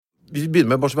Vi begynner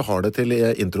med, bare så vi har det til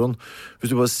introen.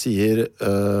 Hvis du bare sier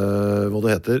hva du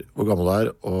heter, hvor gammel du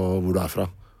er, og hvor du er fra,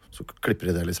 så klipper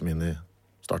de det liksom inn i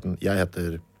starten. Jeg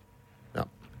heter... Ja.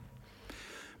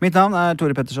 Mitt navn er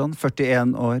Tore Pettersson,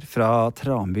 41 år, fra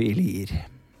Tranby i Lier.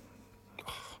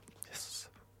 Yes.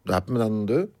 Du er happy med den,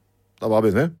 du? Da bare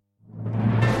begynner vi.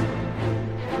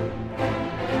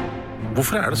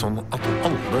 Hvorfor er det sånn at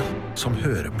alle som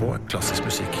hører på klassisk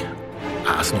musikk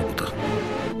er snobbete?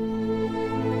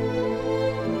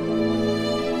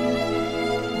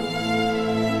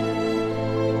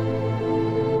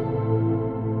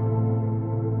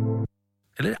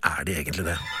 Eller er de egentlig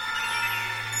det?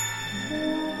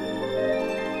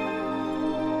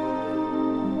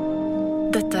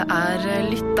 Dette er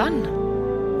Lytteren,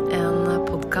 en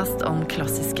podcast om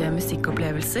klassiske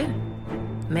musikkopplevelser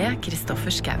med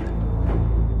Kristoffer Schau.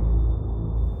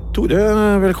 Tore,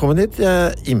 velkommen hit.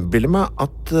 Jeg innbiller meg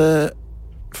at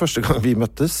første gang vi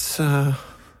møttes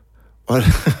var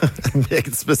en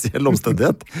meget spesiell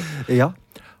omstendighet. Ja.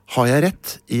 Har jeg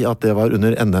rett i at det var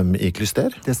under NM i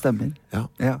Klyster? Det stemmer. Ja.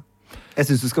 Jeg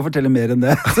synes du skal fortelle mer enn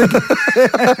det.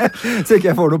 Så ikke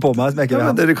jeg får noe på meg som jeg ikke vil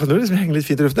ha. Dere kan jo liksom henge litt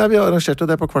fint i luften. Vi arrangerte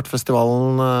det på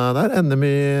Kvartfestivalen der, NM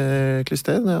i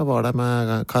Klyster. Jeg var der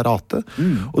med karate.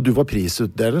 Og du var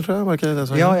prisutdeler, tror jeg. Var ikke det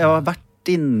som Ja, jeg har vært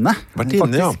inne,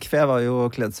 faktisk. Ja. For jeg var jo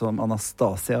kledd som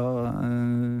Anastasia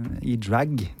i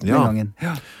drag den Ja. gangen.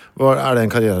 Ja. Er det en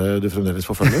karriere du fremdeles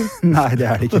forfølger? Nei, det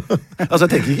er det ikke. Altså,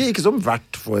 jeg tenker ikke som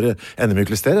vert for NM i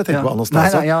Klyster. Jeg tenker på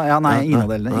Anastasia. Nei, ingen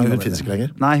av delene. Nei, hun finnes ikke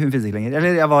lenger. Nei, hun finnes ikke lenger.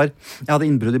 Eller jeg hadde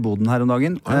innbrudd i boden her om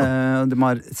dagen. De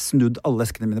har snudd alle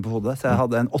eskene mine på hodet, så jeg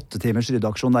hadde en 8 timers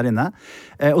ryddeaksjon der inne.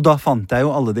 Og da fant jeg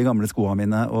jo alle de gamle skoene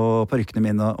mine og parykkene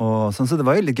mine og sånn, så det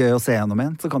var jo litt gøy å se gjennom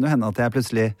igjen. Så kan det jo hende at jeg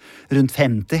plutselig rundt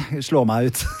 50 slår meg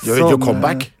ut. Gjør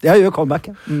comeback? Ja, gjør comeback,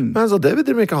 ja. Men så det vil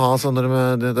dere ikke ha sånn,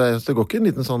 det går ikke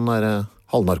en liten sånn der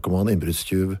halvnarkoman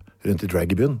innbruddstyv rundt i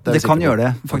drag i bunn. Det kan gjøre det,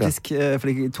 faktisk,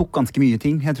 for de tok ganske mye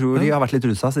ting. Jeg tror de har vært litt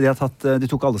rusa, så de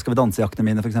tok alle Skal vi danse-jaktene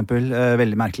mine, for eksempel.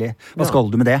 Veldig merkelig. Hva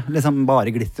skal du med det? Liksom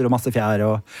bare glitter og masse fjær.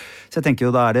 Så jeg tenker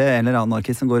jo, da er det en eller annen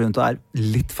artist som går rundt og er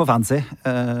litt for fancy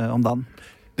om dagen.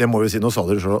 Det må vi si, nå sa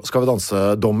dere så. Skal vi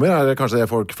danse-dommer? Er det kanskje det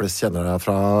folk flest kjenner deg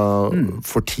fra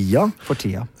for tida? For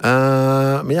tida.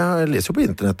 Men jeg leser jo på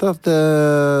internettet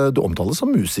at du omtales som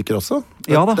musiker også.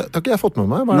 Ja da. Det har ikke jeg fått med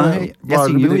meg. Nei,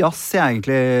 jeg synger jo jazz,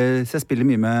 egentlig. Så jeg spiller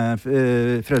mye med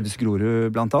Frøydis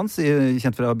Grorud, blant annet,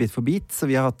 kjent fra Beat for Beat.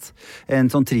 Så vi har hatt en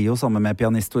sånn trio sammen med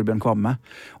pianist Torbjørn Kvamme,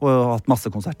 og hatt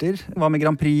masse konserter. Var med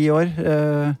Grand Prix i år.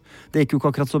 Det gikk jo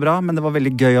ikke akkurat så bra, men det var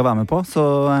veldig gøy å være med på. Så,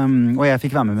 og jeg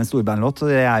fikk være med en storbandlåt, og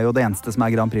det er jo det eneste som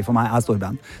er Grand Prix for meg, er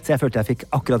storband. Så jeg følte jeg fikk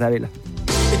akkurat det jeg ville.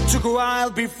 It took a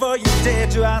while before you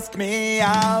dared to ask me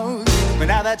out. But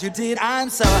now that you did, I'm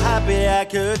so happy I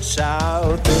could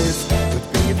shout. This would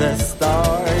be the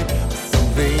start of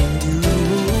something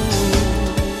new.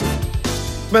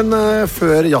 Men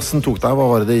før jazzen tok deg, hva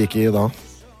var det gikk i da?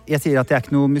 Jeg sier at jeg er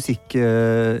ikke noe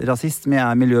musikkrasist, men jeg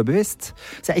er miljøbevisst.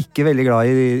 Så jeg er ikke veldig glad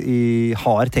i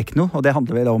hard techno, og det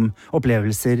handler vel om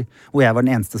opplevelser hvor jeg var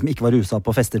den eneste som ikke var rusa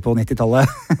på fester på 90-tallet.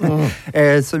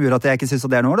 Som gjør at jeg ikke synes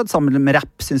at det er noe. Det samme med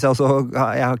rap synes jeg også,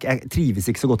 jeg trives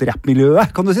ikke så godt i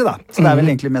rap-miljøet, kan du si da. Så det er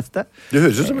vel egentlig mest det. Du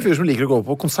høres ut som en fyr som liker å gå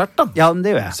på konsert da. Ja, men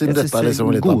det gjør jeg. Siden jeg dette er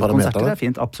liksom litt av gode parameterne. konserter er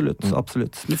fint,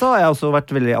 absolutt. Men så har jeg også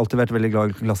alltid vært veldig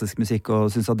glad i klassisk musikk,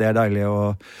 og synes at det er deilig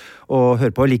å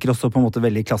høre på. Jeg liker også på en måte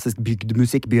veldig klassisk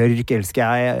bygdmusikk. Bjørk elsker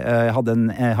jeg. Jeg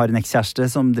har en ekskjæreste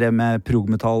som drev med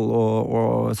progmetall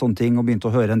og sånne ting, og begynte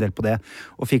å høre en del på det,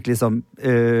 og fikk liksom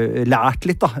lært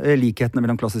litt da, likhetene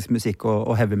mellom klassisk musikk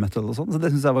og heavy metal og sånn, så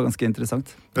det synes jeg var ganske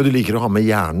interessant. Ja, du liker å ha med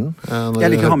hjernen?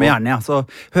 Jeg liker å ha med hjernen, ja. Så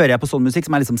hører jeg på sånn musikk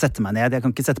som jeg liksom setter meg ned. Jeg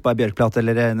kan ikke sette på en Bjørk-plate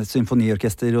eller en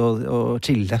symfoniorkester og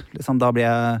chille. Liksom,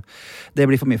 det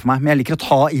blir for mye for meg. Men jeg liker å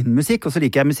ta inn musikk, og så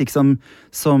liker jeg musikk som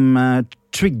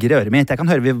trigger øret mitt. Jeg kan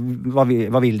høre hva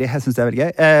vil de? Jeg synes det er veldig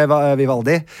gøy.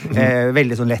 Vivaldi.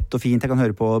 Veldig sånn lett og fint. Jeg kan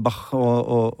høre på Bach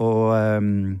og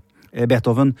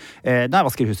Beethoven. Nei, jeg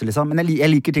vasker huset liksom. Men jeg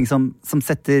liker ting som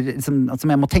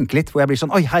jeg må tenke litt, hvor jeg blir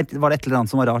sånn, oi, her var det et eller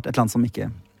annet som var rart, et eller annet som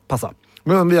ikke passet.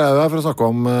 Men vi er jo her for å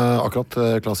snakke om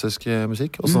akkurat klassisk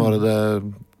musikk. Hvordan var det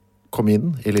kom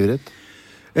inn i livet ditt?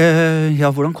 Ja,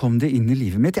 hvordan kom det inn i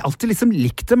livet mitt? Jeg har alltid liksom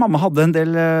likt det. Mamma hadde en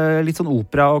del litt sånn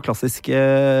opera og klassiske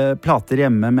plater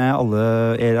hjemme med alle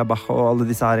Era Bach og alle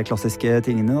disse her klassiske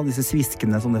tingene, og disse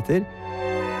sviskene som det heter.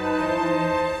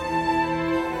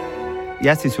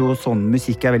 Jeg synes jo sånn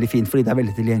musikk veldig fint, fordi det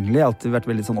veldig tilgjengelig. Jeg har alltid vært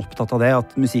veldig sånn opptatt av det,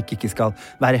 at musikk ikke skal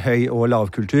være høy- og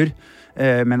lavkultur,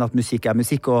 men at musikk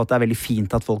musikk, og at det veldig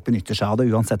fint at folk benytter seg av det,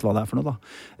 uansett hva det for noe da.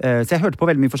 Så jeg hørte på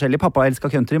veldig mye forskjellig. Pappa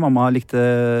elsket country, mamma likte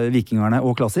vikingerne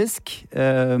og klassisk.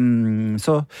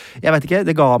 Så jeg vet ikke,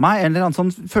 det ga meg en eller annen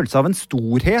sånn følelse av en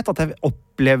storhet, at jeg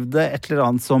opplevde et eller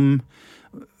annet som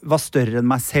var større enn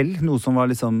meg selv, noe som var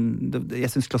liksom,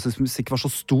 jeg synes klassisk musikk var så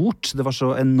stort, det var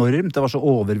så enormt, det var så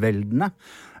overveldende.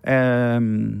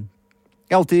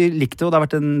 Jeg har alltid likt det, og det har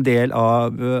vært en del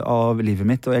av livet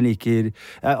mitt, og jeg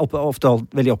er ofte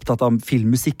veldig opptatt av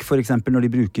filmmusikk, for eksempel, når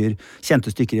de bruker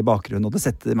kjente stykker i bakgrunnen, og det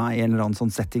setter meg i en eller annen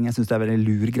sånn setting. Jeg synes det veldig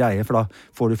lur greie, for da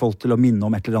får du folk til å minne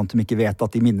om et eller annet de ikke vet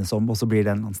at de minnes om, og så blir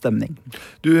det en eller annen stemning.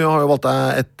 Du har jo valgt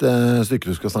deg et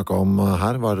stykke du skal snakke om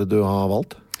her. Hva det du har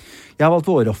valgt? Jeg har valgt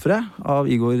Våroffere av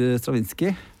Igor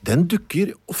Stravinskij. Den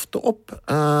dukker ofte opp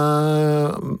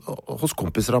hos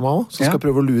kompiser av meg også, som skal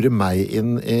prøve å lure meg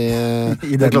inn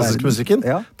i den klassiske musikken.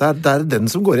 Ja. Det er den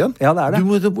som går igjen. Ja, det er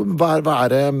det. Hva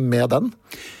det med den?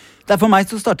 Det for meg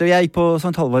så startet, jeg gikk på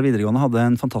St. Halvard videregående, hadde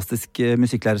en fantastisk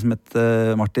musikklærer som het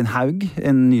Martin Haug,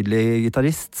 en nydelig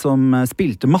gitarist som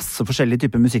spilte masse forskjellige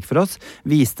typer musikk for oss,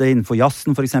 viste innenfor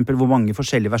jazzen for eksempel hvor mange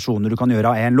forskjellige versjoner du kan gjøre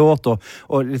av en låt,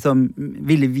 og liksom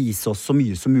ville vise oss så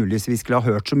mye som mulig, så vi skulle ha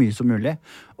hørt så mye som mulig.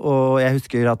 Og jeg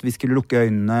husker at vi skulle lukke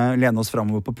øynene, lene oss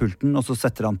fremover på pulten, og så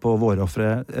setter han på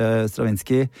Våroffere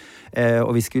Stravinskij,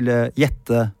 og vi skulle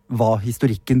gjette hva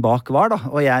historikken bak var da,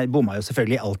 og jeg bomma jo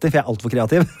selvfølgelig alltid, for jeg alt for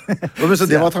kreativ. Så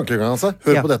det var tankegangen altså.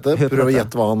 Hør på dette, prøv å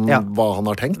gjette hva han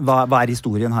har tenkt. Hva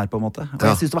historien her på en måte? Og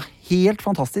jeg synes det var helt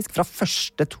fantastisk, fra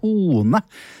første tone.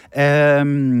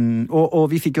 Og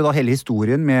vi fikk jo da hele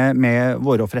historien med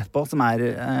Våroffere etterpå, som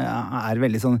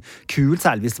veldig sånn kul,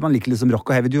 særlig hvis man liker liksom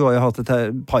rock og heavy. Du har jo hatt et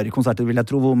par konserter, vil jeg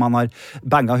tro, hvor man har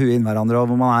banget huet inn hverandre,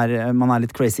 og hvor man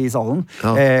litt crazy i salen.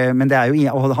 Men det jo,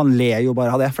 og han ler jo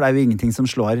bare av det, for det jo ingenting som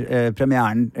slår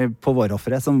premieren på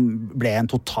Våroffere, som ble en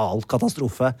total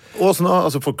katastrofe. Og sånn,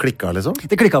 altså folk klikket liksom?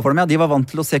 Det klikket for dem, ja. De var vant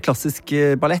til å se klassisk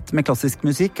ballett med klassisk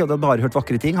musikk, og de hadde bare hørt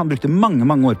vakre ting. Han brukte mange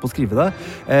år på å skrive det,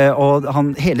 og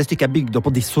hele stykket bygd opp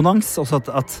på dissonans, også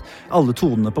at alle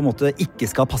tonene på en måte ikke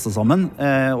skal passe sammen,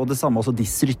 og det samme også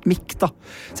dissrytmikk da.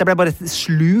 Så jeg ble bare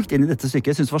slukt inn i dette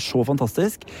stykket. Jeg synes det var så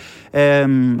fantastisk.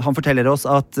 Han forteller oss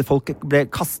at folk ble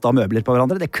kastet av møbler på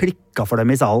hverandre. Det klikket for dem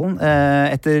i salen.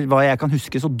 Etter hva jeg kan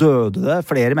huske, så døde det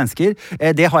flere mennesker.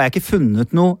 Det har jeg ikke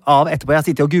funnet noe av etterpå. Jeg har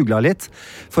sittet og googlet litt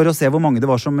for å se hvor mange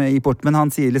det var som gikk bort, men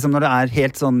han sier liksom, når det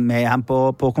helt sånn mayhem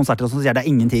på konserter og sånn, så sier det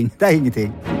ingenting. Det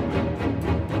ingenting.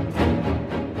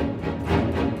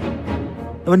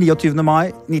 Det var 29. mai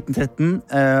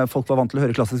 1913. Folk var vant til å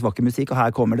høre klassisk vakker musikk, og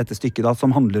her kommer dette stykket da,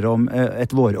 som handler om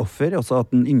et våroffer, også at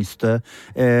den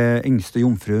yngste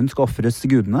jomfruen skal offres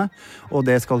til gudene, og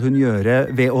det skal hun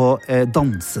gjøre ved å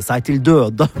danse seg til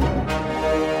døde.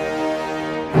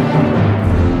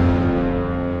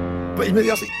 Men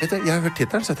jeg har hørt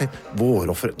titelen, så jeg tenkte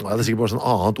Våroffere, nå det sikkert bare sånn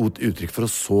annet uttrykk for å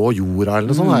så jorda eller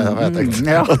noe sånt, har jeg tenkt.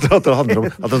 Ja. At det handler om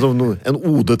at det en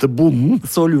ode til bonden.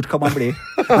 Så lurt kan man bli.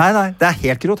 Nei, det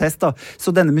helt grotesk da.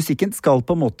 Så denne musikken skal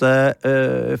på en måte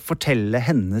fortelle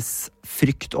hennes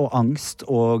frykt og angst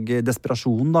og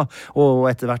desperasjon da, og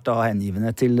etter hvert da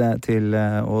hengivende til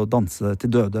å danse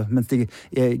til døde, mens de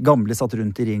gamle satt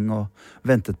rundt i ring og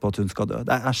ventet på at hun skal dø.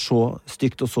 Det så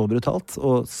stygt og så brutalt,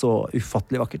 og så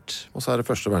ufattelig vakkert. Og så det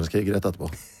første verdenskrig rett etterpå.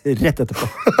 Rett etterpå.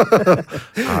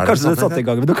 Kanskje det satt i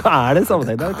gang, men det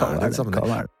sammenheng. Det kan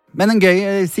være det. Men en gøy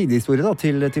sidehistorie da,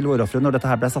 til Våroffere når dette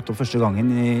her ble satt opp første gangen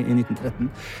i 1913,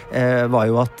 var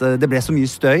jo at det ble så mye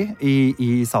støy i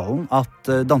salen at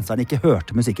danserne ikke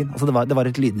hørte musikken. Altså det var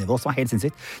et lydnivå som var helt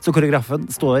sinnssykt. Så koreografen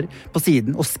står på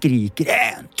siden og skriker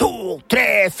 1, 2, 3,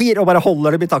 4 og bare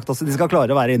holder dem i takt, så de skal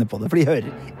klare å være inne på det, for de hører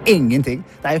ingenting.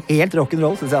 Det jo helt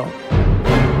rock'n'roll, synes jeg da.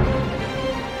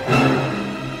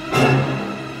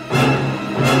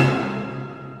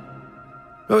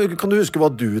 Kan du huske hva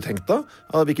du tenkte?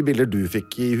 Hvilke bilder du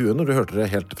fikk i huet når du hørte det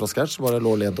helt fra scratch? Bare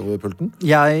lå lent over pulten?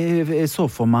 Jeg så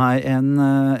for meg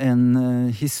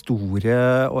en historie,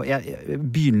 og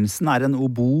begynnelsen en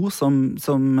obo som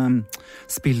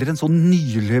spiller en sånn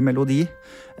nylig melodi.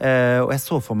 Og jeg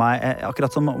så for meg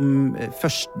akkurat som om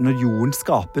først når jorden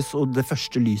skapes og det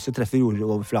første lyset treffer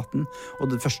jordoverflaten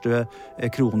og det første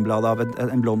kronbladet av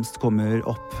en blomst kommer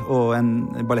opp og en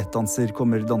ballettdanser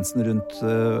kommer dansende rundt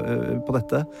på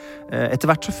dette.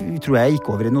 Etter hvert så tror jeg gikk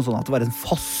over i noe sånn at det var en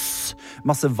foss,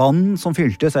 masse vann som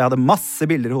fylte, så jeg hadde masse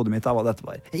bilder i hodet mitt av hva dette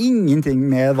var. Ingenting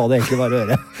med hva det egentlig var å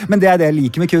gjøre. Men det det jeg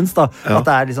liker med kunst da, at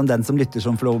det liksom den som lytter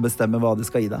som får lov å bestemme hva det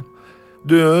skal gi deg.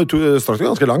 Du strakk det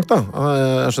ganske langt, da.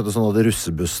 Jeg skjønte sånn at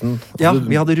russebussen Ja,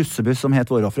 vi hadde russebuss som het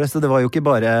Vårofre, så det var jo ikke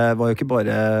bare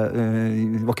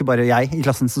jeg i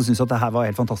klassen som syntes at det her var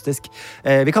helt fantastisk.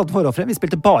 Vi kalte Vårofre, vi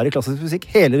spilte bare klassisk musikk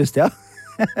hele russetida.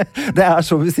 Det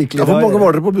så musikklig. Hvor mange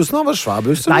var dere på bussen da? Var det svær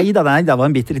buss? Eller? Nei, det var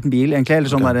en bitte liten bil egentlig, eller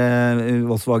sånn der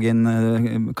Volkswagen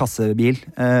kassebil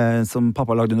som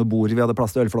pappa lagde under bord, vi hadde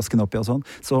plass til ølflasken oppi og sånn,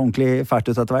 så ordentlig fælt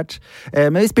ut etter hvert.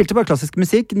 Men vi spilte bare klassisk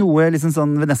musikk, noe liksom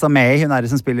sånn, Vanessa May, hun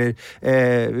som spiller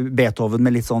Beethoven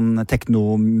med litt sånn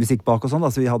teknomusikk bak og sånn,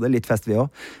 så vi hadde litt fest vi også.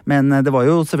 Men det var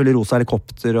jo selvfølgelig Rosa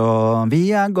helikopter og Vi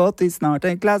gått i snart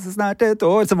en klasse, snart et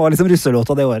år, som var liksom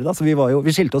russelåta det året da, så vi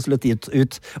skilte oss litt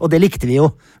ut, og det likte vi jo.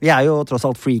 Vi jo tross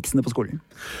alt freaksene på skolen.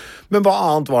 Men hva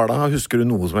annet var det? Husker du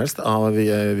noe som helst av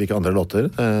hvilke andre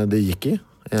låter det gikk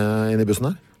inn i bussen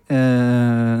her?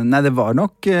 Nei, det var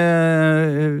nok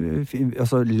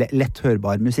lett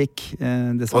hørbar musikk.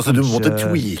 Altså du måtte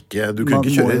tweake, du kunne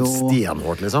ikke kjøre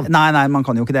stenhårdt liksom? Nei, man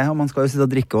kan jo ikke det, og man skal jo sitte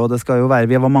og drikke, og det skal jo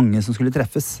være, vi var mange som skulle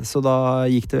treffes, så da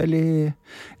gikk det vel i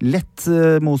lett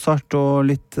Mozart og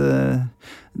litt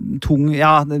tung,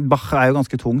 ja, Bach jo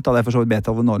ganske tungt, da det for så vidt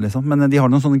Beethoven nå liksom, men de har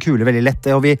noen sånne kule, veldig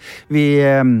lette, og vi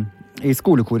i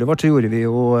skolekoret vårt så gjorde vi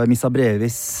jo Missa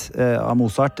Brevis av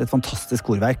Mozart, et fantastisk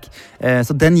korverk,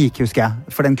 så den gikk, husker jeg,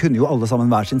 for den kunne jo alle sammen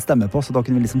hver sin stemme på, så da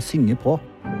kunne vi liksom synge på.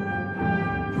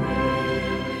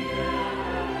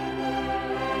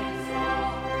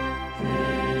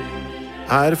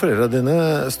 Foreldrene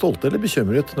dine stolte eller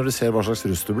bekymret når de ser hva slags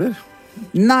russ du blir?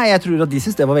 Nei, jeg tror at de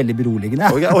synes det var veldig beroligende.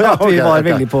 At vi var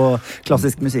veldig på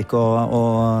klassisk musikk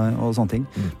og sånne ting.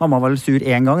 Mamma var sur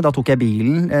en gang, da tok jeg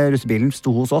bilen, russebilen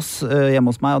sto hos oss, hjemme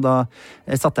hos meg, og da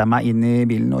satte jeg meg inn i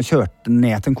bilen og kjørte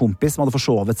ned til en kompis som hadde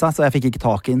forsovet seg, så jeg fikk ikke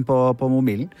tak inn på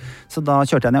mobilen. Så da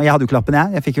kjørte jeg ned, og jeg hadde jo ikke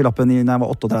lappen jeg fikk jo lappen når jeg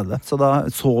var 38, så da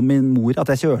så min mor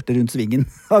at jeg kjørte rundt svingen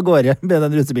av gårde med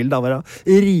den russebilen, da var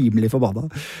jeg rimelig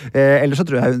forbanna. Ellers så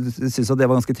tror jeg hun synes at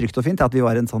det var ganske trygt og fint, at vi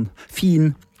var en sånn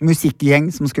fin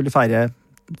musikkgjeng som skulle feire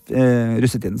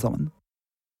russetiden sammen.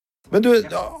 Men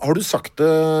har du sagt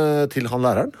det til han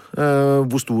læreren?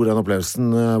 Hvor stor den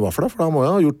opplevelsen var for deg? For da må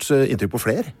jeg ha gjort inntrykk på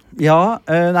flere. Ja,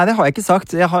 nei, det har jeg ikke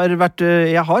sagt. Jeg har vært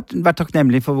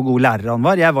takknemlig for hvor god lærer han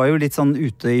var. Jeg var jo litt sånn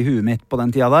ute i huet mitt på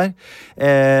den tida der.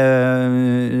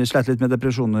 Sleit litt med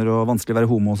depresjoner og vanskelig å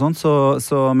være homo og sånn.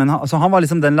 Men han var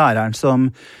liksom den læreren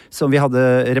som vi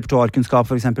hadde repertoarkunnskap,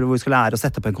 for eksempel, hvor vi skulle lære å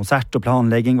sette på en konsert og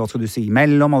planlegging, hva skal du si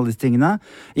mellom alle disse tingene.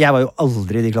 Jeg var jo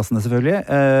aldri i de klassene, selvfølgelig.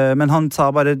 Men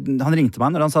han ringte meg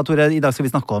når han sa, Tore, i dag skal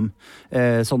vi snakke om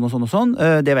sånn og sånn og sånn.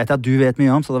 Det vet jeg at du vet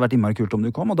mye om, så det hadde vært innmari kult om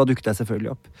du kom, og da dukket jeg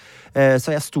selvfølgelig opp.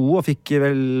 Så jeg sto og fikk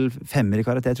vel 5 i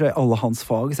karakter, tror jeg, alle hans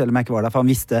fag, selv om jeg ikke var der, for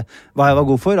han visste hva jeg var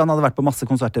god for. Han hadde vært på masse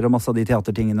konserter og masse av de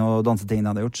teatertingene og dansetingene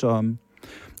jeg hadde gjort,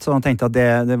 så han tenkte at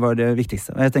det var det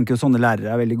viktigste. Og jeg tenker jo sånne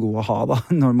lærere veldig gode å ha da,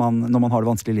 når man har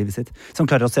det vanskelig i livet sitt, som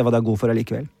klarer å se hva det er god for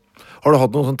allikevel. Har du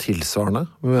hatt noen sånn tilsvarende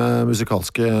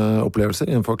musikalske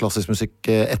opplevelser innenfor klassisk musikk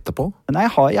etterpå? Nei,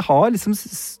 jeg har liksom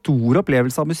stor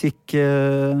opplevelse av musikk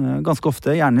ganske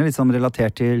ofte, gjerne liksom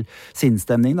relatert til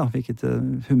sinnsstemning, da, hvilket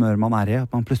humør man i,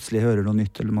 at man plutselig hører noe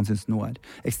nytt, eller man synes noe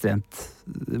ekstremt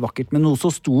vakkert. Men noe så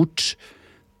stort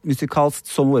musikalsk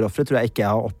som Vårofre tror jeg ikke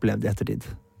jeg har opplevd i ettertid.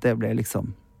 Det ble liksom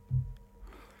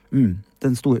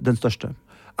den største.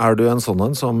 Du en sånn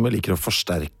en som liker å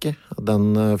forsterke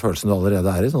den følelsen du allerede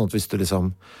i, sånn at hvis du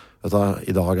liksom, vet du,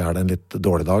 i dag det en litt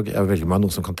dårlig dag, jeg velger meg noe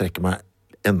som kan trekke meg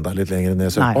enda litt lenger ned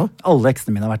i søvn på? Nei, alle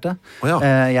eksene mine har vært det. Ja.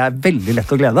 Jeg veldig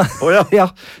lett å glede. Ja. Ja.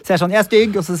 Så jeg sånn, jeg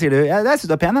stygg, og så sier du, jeg synes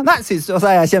du pen. Nei, synes du, og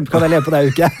så jeg kjempe, kan jeg leve på deg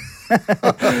uke?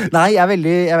 Nei, jeg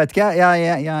vet ikke.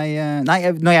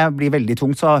 Når jeg blir veldig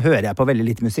tung, så hører jeg på veldig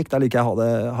lite musikk. Da liker jeg å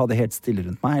ha det helt stille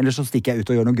rundt meg. Eller så stikker jeg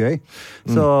ut og gjør noe gøy.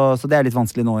 Så det litt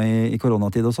vanskelig nå i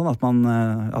koronatid og sånn,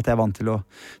 at jeg vant til å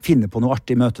finne på noe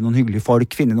artig, møte noen hyggelige folk,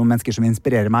 finne noen mennesker som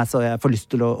inspirerer meg, så jeg får lyst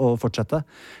til å fortsette.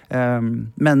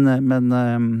 Men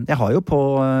jeg har jo på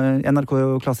NRK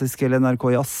Klassisk eller NRK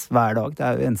Jazz hver dag. Det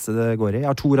jo eneste det går i.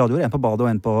 Jeg har 2 radioer, en på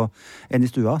badet og en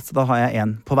i stua, så da har jeg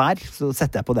en på hver, så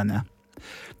setter jeg på den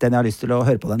jeg har lyst til å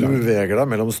høre på den. Du beveger deg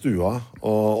mellom stua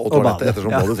og toalettet ettersom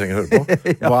hva du trenger å høre på.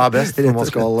 Hva best når man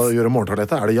skal gjøre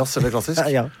morgentoalettet? Det jazz eller klassisk?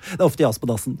 Ja, det ofte jazz på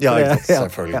dassen. Ja,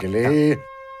 selvfølgelig.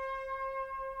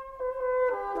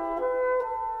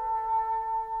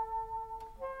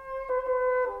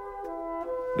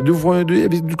 Du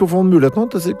skal få en mulighet nå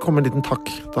til å komme en liten takk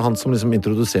til han som liksom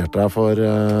introduserte deg for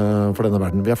denne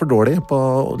verden. Vi for dårlige på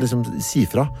å liksom si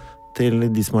fra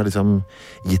til de som har liksom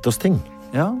gitt oss ting.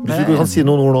 Ja, hvis du kan si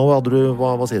noen ord nå,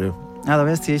 hva sier du? Ja, da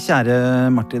vil jeg si,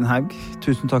 kjære Martin Haug,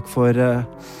 tusen takk for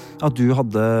at du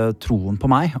hadde troen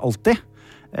på meg, alltid.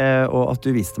 Og at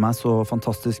du viste meg så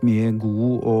fantastisk mye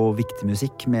god og viktig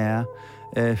musikk med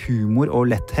humor og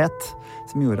letthet,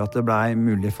 som gjorde at det ble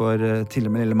mulig for til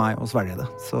og med lille meg å svelge det.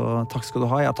 Så takk skal du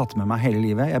ha. Jeg har tatt det med meg hele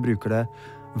livet. Jeg bruker det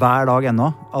hver dag ennå.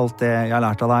 Alt det jeg har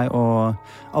lært av deg,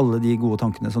 og alle de gode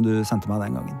tankene som du sendte meg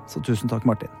den gangen. Så tusen takk,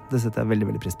 Martin. Det setter jeg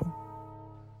veldig, veldig pris på.